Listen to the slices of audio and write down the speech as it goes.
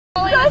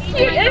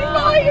asleep. He's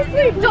falling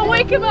asleep. Don't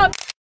wake him up.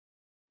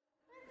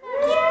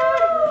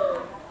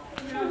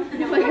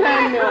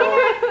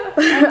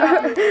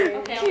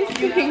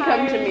 You can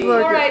come to me.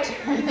 Alright,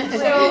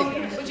 so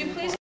would you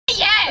please?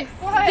 Yes!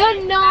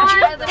 The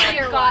knot.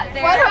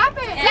 What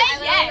happened?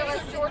 Say yes!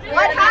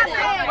 What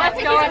happened?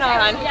 What's going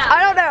on?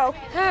 I don't know.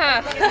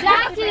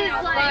 That is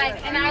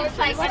like, and I was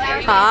like,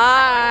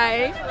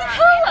 Hi.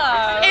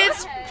 Hello.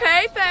 It's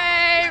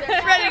Pei-Pei,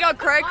 ready to go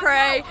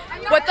cray-cray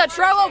with the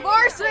Treble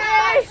Varsity.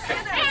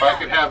 If I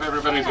could have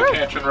everybody's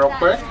attention real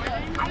quick.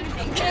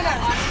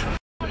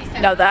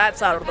 Now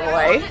that's out of the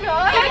way.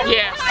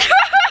 Yes.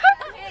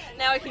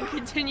 Now we can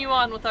continue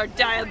on with our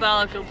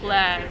diabolical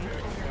plan.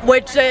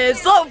 Which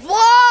is the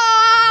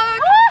vlog!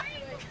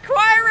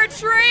 Choir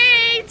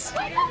retreat!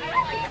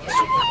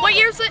 What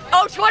year is it?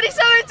 Oh,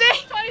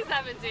 2017!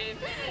 2017.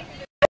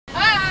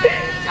 Hi!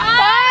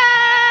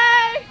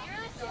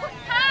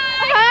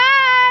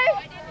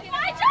 Hi!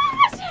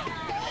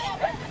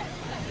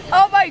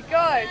 Oh my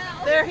god!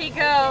 There he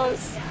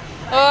goes.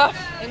 Off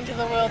into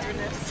the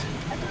wilderness.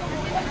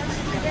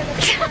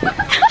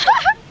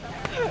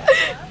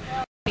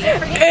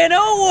 In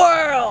a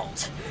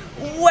world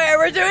where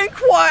we're doing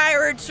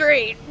choir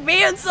retreat,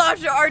 me and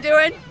Sasha are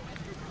doing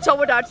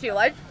Tomodachi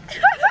Life.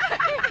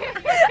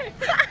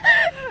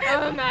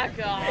 Oh my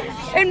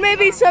gosh. And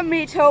maybe some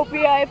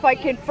Metopia if I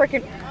can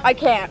I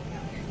can't.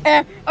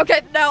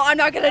 Okay, no, I'm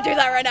not gonna do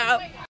that right now.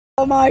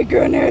 Oh my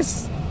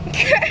goodness.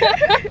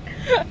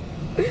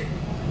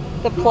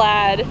 The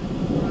plaid.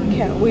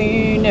 Can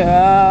we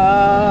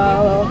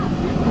know?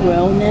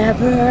 We'll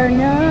never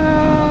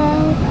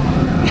know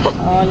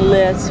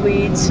unless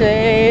we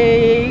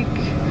take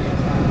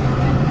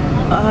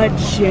a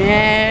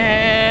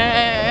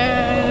chance.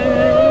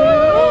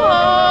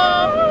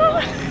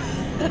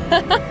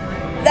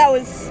 That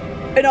was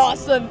an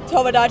awesome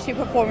Tomodachi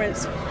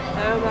performance.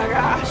 Oh my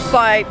gosh.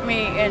 By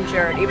me and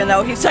Jared, even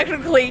though he's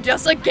technically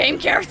just a game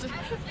character.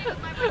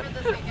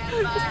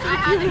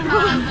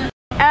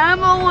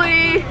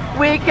 Emily,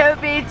 we could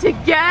be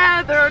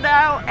together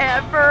now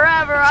and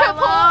forever.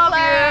 Chipotle.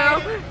 I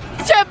love you.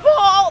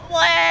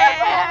 Chipotle.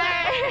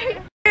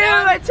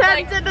 You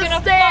attempted to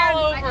stand.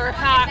 Fall over.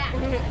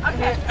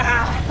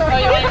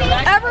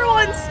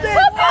 Everyone stand.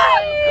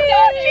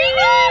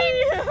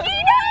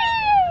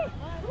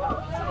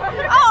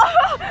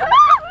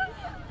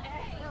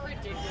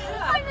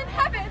 I'm in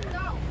heaven.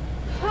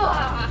 I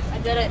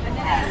did it.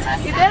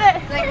 You did it.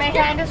 Like my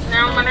hand is.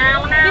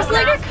 He's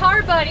like a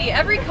car buddy.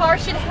 Every car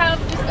should have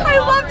just a I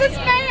love this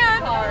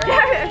man. car.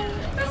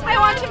 I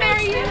want to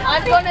marry you.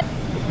 I'm gonna.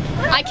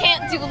 I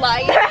can't do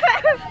life.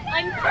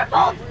 I'm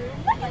crippled.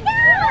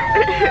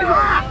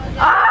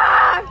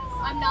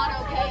 I'm not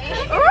okay.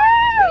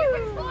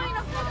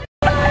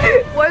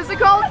 What is it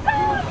called?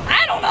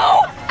 I don't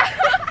know.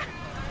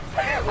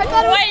 I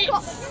thought it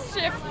was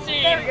Weight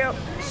shifting. There we go.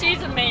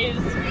 She's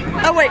amazed.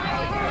 Oh wait.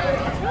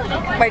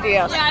 My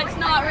DS. Yeah, it's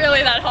not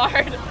really that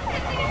hard.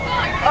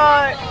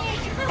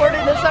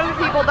 According to some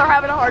people, they're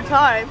having a hard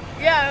time.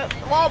 Yeah,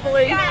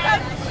 wobbly.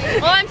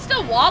 Well, I'm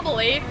still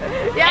wobbly.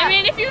 Yeah. I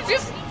mean, if you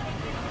just.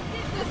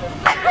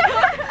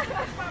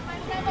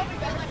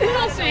 What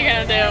else are you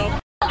gonna do?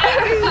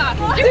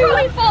 You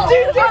probably fall.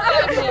 Okay.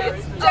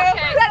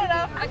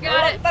 I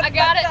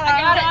got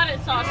it,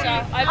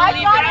 Sasha. I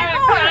believe in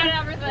you.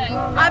 Everything.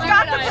 I've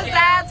got the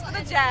pizzazz for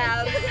the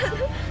jazz.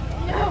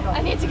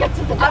 I need to get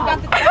to the top. I've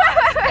got the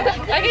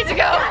jazz. I need to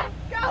go.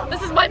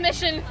 This is my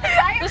mission.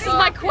 This is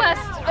my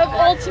quest of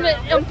ultimate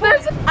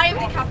impulse. I am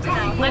the captain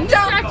now. I'm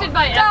distracted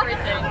by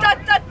everything.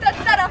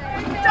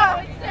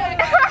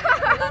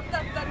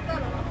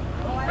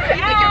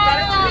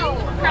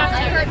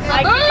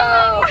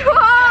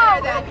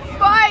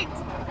 Fight!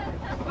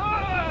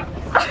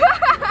 I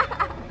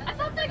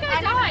thought that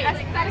guy died.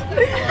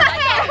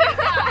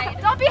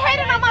 Don't be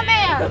hating on my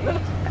man.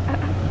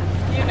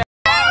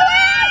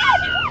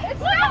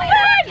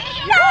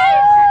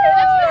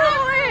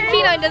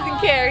 K9 doesn't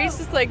care. He's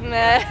just like,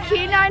 meh.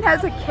 K9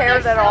 hasn't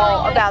cared at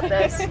all about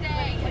this.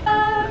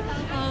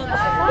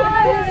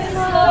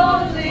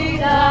 Slowly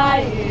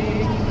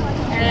dying,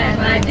 and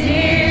my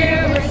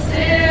dear, we're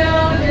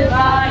still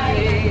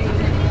dividing.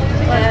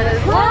 But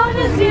as long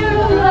as you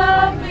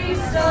love me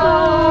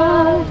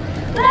so,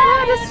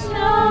 let it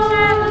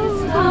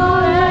snow,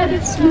 let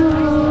it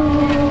snow.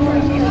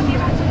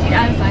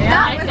 Yes,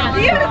 That was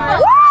beautiful!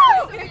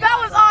 Woo! That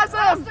was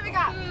awesome!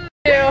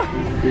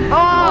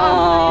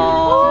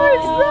 Oh,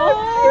 it's so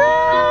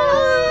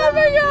cute! Oh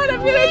my god,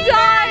 I'm gonna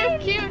die of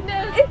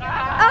cuteness!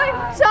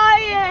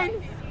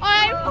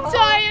 I'm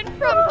dying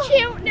from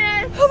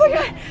cuteness! Oh my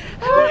god!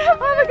 Oh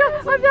my god,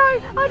 I'm dying!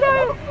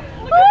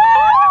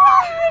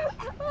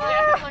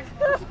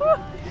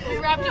 We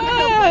wrapped him in a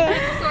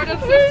sort of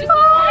sister.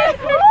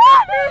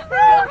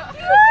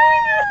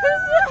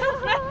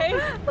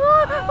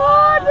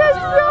 Oh, that's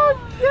so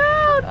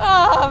cute!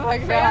 Oh my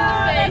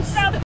god.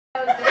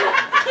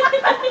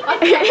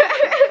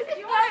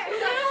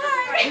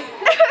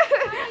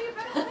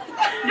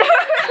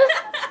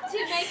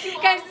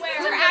 Guys, is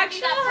there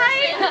actual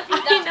height?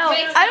 I know.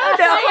 I don't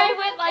know. I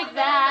went like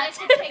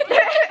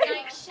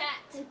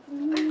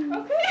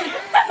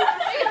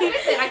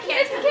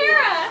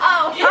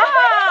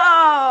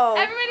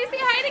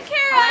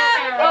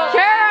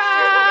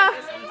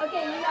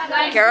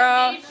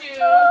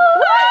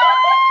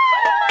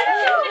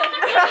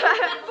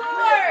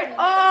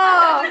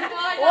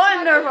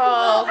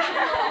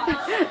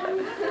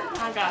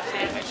I got a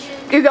sandwich.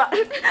 You got.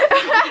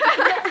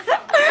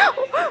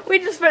 We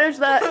just finished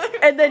that,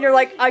 and then you're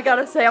like, I got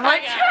a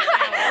sandwich.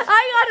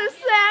 I got a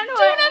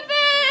sandwich.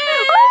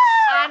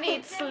 I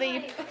need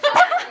sleep.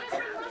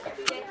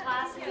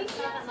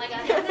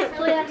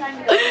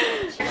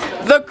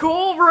 The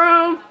cool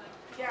room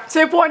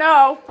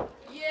 2.0.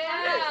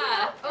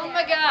 Yeah. Oh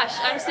my gosh.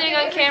 I'm sitting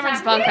on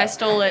Cameron's bunk. I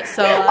stole it.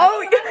 So.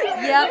 Oh.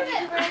 Yep.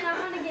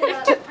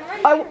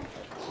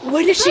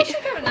 What is she? It's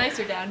kind of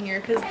nicer down here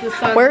because the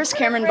sun. Where's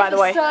Cameron, by the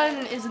way? The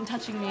sun isn't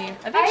touching me.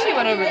 I think she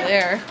went over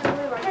there.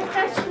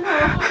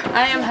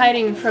 I am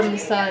hiding from the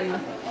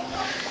sun.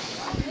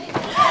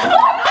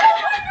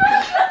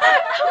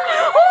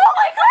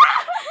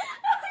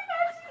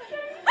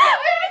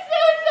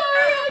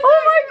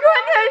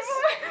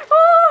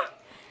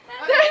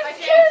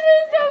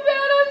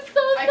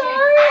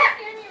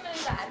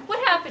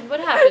 What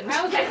happened? I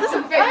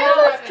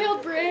almost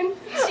killed Bryn.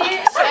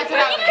 I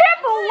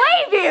can't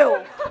believe you!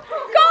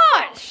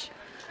 Gosh!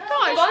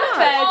 Bunk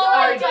beds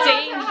are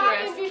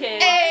dangerous,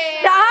 kids.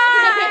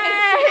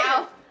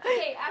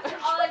 Okay, after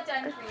all I've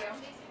done for you.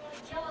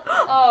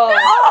 Oh.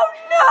 Oh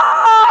no!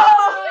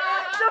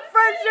 The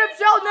friendship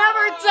shall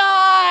never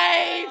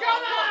die!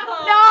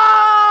 No!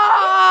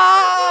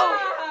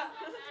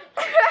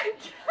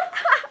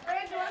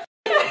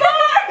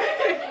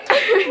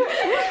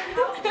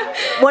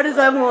 What is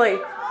Emily?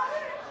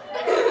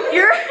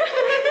 You're.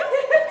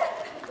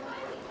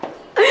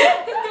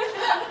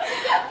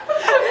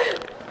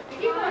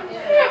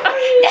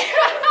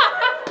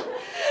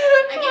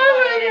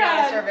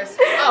 Service.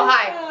 Oh,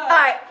 hi.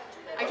 Hi.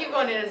 I keep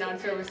going in and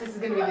non-service. This is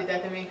going to be the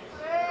death of me.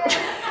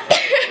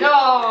 No.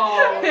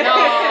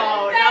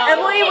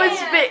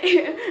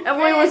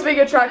 Emily was being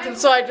attractive,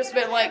 so I just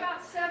been like,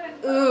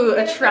 Ooh,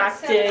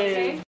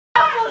 attractive.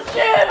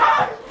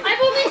 I've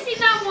only seen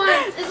that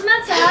once. Isn't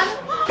that sad?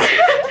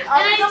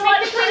 And I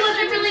technically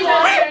wasn't really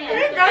watching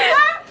it.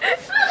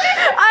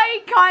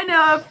 I kind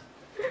of.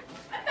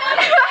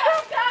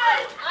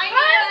 I'm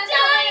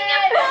dying.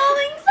 I'm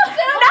falling so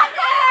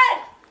bad.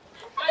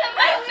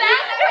 My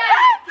back.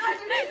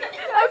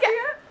 Okay.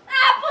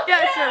 Apple.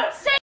 Yeah, sure.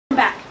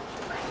 Back.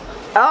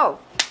 Oh.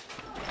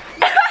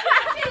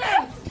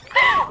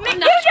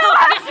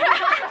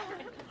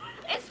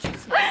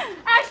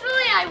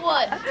 Actually, I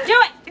would. Do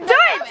it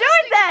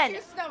then.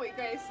 Snowy,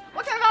 Grace.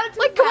 What kind of attitude?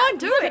 Like, come on,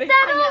 do it.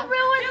 That'll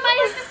ruin my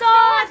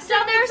socks,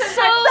 and they're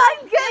so.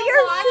 Get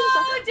your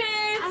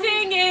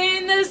Dancing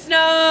in the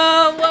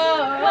snow.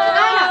 Whoa.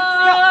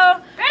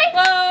 Ready?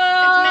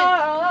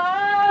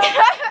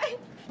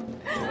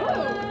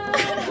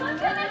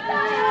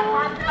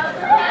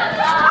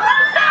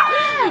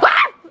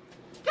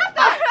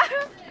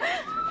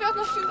 She has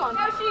no shoes on. No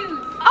shoes.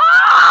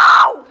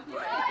 Oh!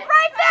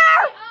 Right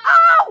there!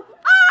 Oh!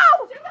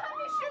 Oh! She doesn't have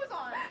any shoes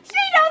on.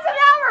 She doesn't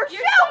have her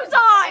shoes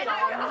on!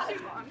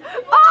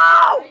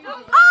 Oh!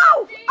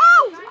 Oh!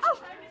 Oh! Oh!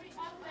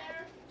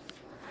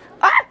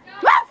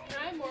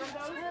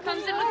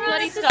 Comes in with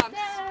bloody stumps.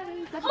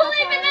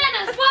 Holy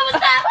bananas! What was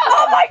that?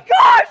 Oh my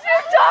gosh! You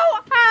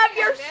don't have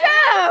your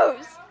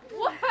shoes!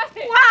 What?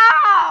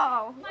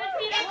 Wow!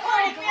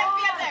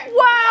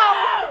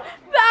 Wow!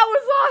 That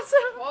was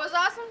awesome! What was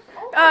awesome?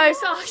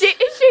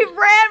 She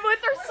ran with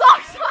her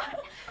socks on.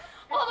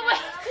 All the way to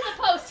the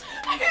post.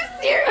 Are you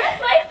serious?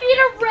 My feet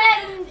are red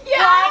and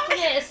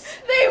blackness.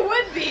 They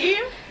would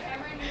be.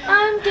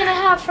 I'm gonna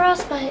have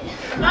frostbite.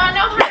 No.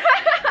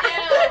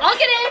 I'll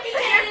get it.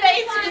 Your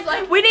face is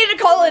like. We need to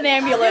call an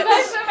ambulance. You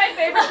guys are my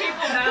favorite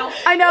people now.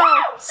 I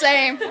know.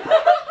 Same. I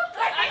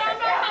don't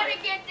know how to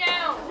get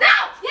down. No!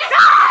 Yes!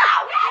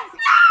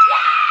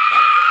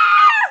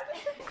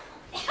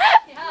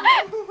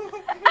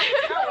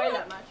 Not weigh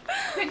that much.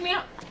 Pick me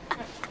up.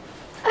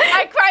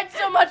 I cried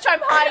so much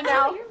I'm high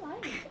now.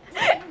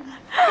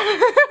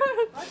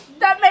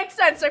 That makes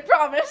sense, I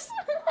promise.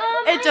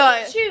 It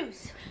does.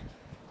 Shoes.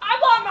 I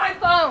want my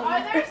phone.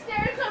 Are there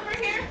stairs over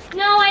here?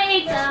 No, I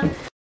ate them.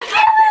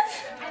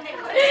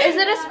 Is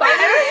it a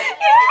spider?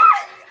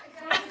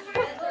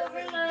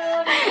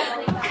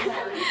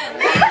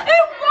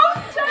 It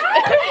won't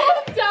die. It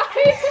won't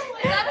die. Is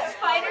that a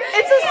spider?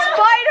 It's a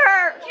spider.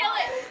 Kill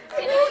it.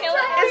 Can you kill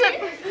it? Is it?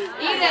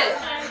 Eat it.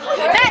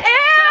 Kill it.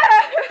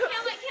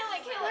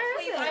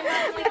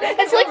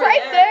 It's like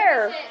right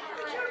there.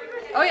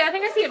 Oh yeah, I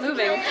think I see it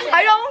moving.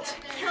 I don't.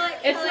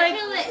 It's like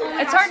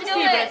it's hard to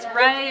see, but it's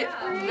right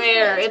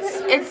there.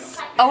 It's.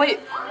 Oh wait,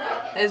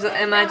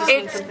 am I just?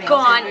 It's something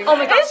gone. else? Oh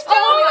my gosh. It's gone.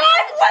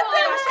 What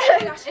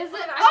the? Is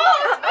it? Oh,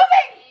 it's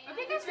moving. I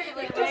think it's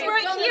really It's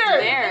right here.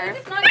 There.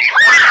 It's not.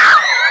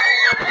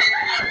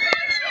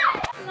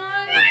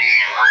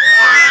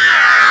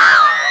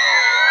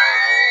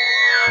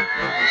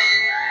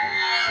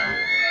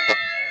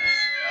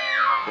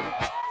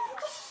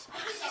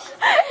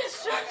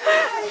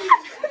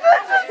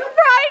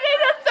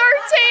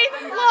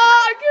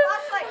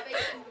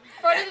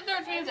 Friday the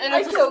 13th, and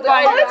it's a Oh,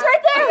 spider. it's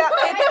right there.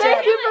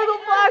 Thank you for the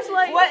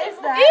flashlight. What is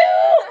that?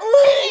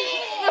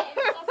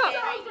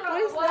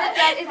 Is it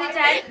dead? Is it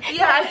dead?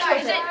 Yeah, I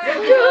killed it.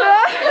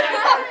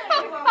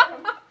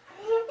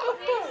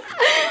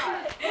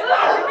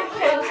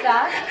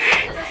 back.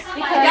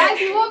 Guys,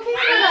 you woke me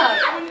up.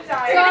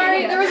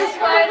 Sorry, there was a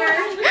spider.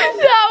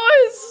 That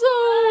was so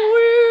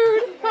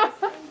weird.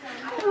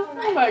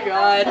 Oh my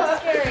god.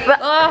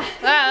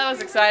 That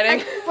was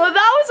exciting. Well,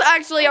 that was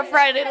actually a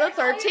Friday the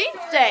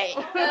 13th day.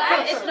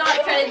 It's not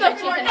Friday the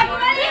 13th anymore.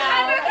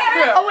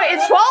 Oh wait,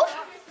 it's 12?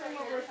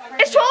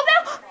 It's 12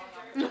 now?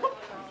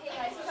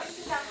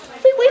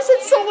 We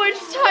wasted so much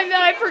time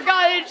that I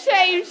forgot it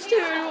changed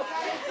to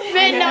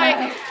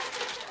midnight.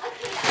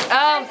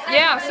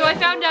 Yeah, so I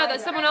found out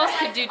that someone else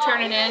could do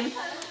turning in,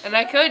 and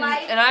I couldn't,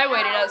 and I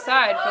waited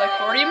outside for like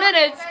 40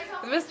 minutes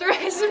with Mr.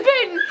 Rice and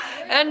Peyton,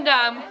 and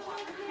now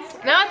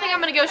I think I'm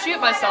gonna go shoot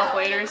myself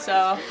later,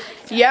 so.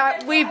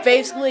 Yeah, we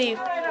basically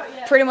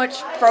pretty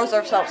much froze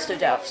ourselves to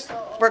death.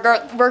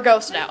 We're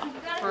ghosts now.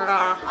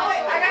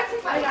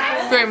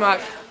 Pretty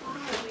much.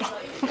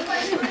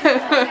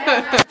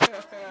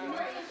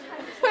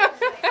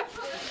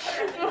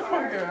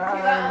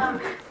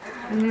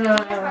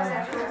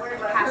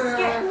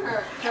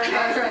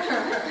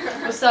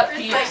 What's up,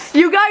 peeps?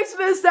 You guys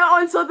missed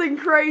out on something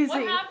crazy.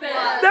 What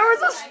happened? There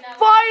was a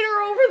spider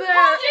over there.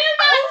 Do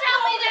not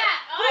tell me that!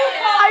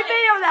 I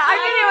videoed that.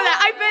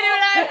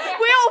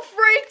 We all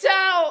freaked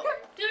out.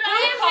 Dude,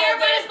 I am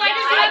terrified of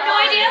spiders. You have no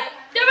idea.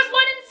 There was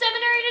one in the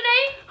seminary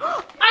today.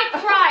 I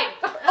cried.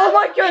 Oh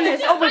my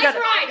goodness. Oh my I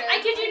goodness. cried. I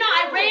kid you not.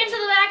 I ran to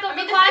the back of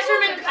the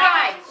classroom and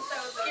cried.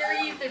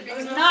 It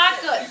was not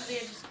good.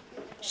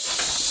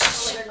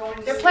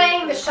 They're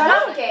playing the shut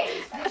up game.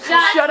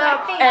 Shut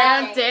up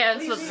and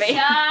dance with me.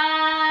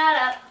 Shut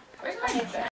up.